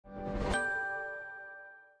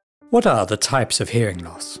What are the types of hearing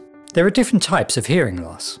loss? There are different types of hearing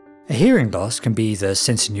loss. A hearing loss can be either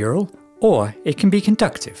sensorineural or it can be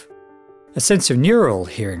conductive. A sensorineural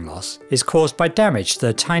hearing loss is caused by damage to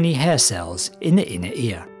the tiny hair cells in the inner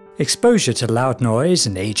ear. Exposure to loud noise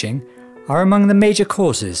and aging are among the major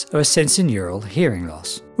causes of a sensorineural hearing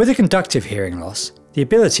loss. With a conductive hearing loss, the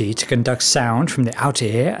ability to conduct sound from the outer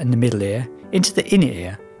ear and the middle ear into the inner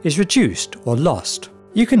ear is reduced or lost.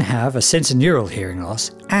 You can have a sensorineural hearing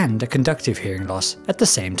loss and a conductive hearing loss at the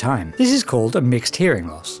same time. This is called a mixed hearing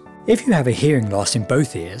loss. If you have a hearing loss in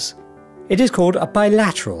both ears, it is called a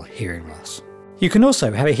bilateral hearing loss. You can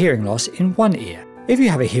also have a hearing loss in one ear. If you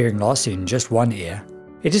have a hearing loss in just one ear,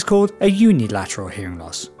 it is called a unilateral hearing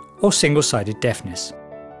loss, or single-sided deafness.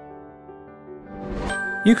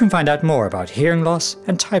 You can find out more about hearing loss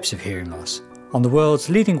and types of hearing loss on the world's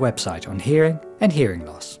leading website on hearing and hearing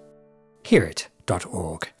loss,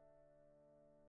 hearit.org.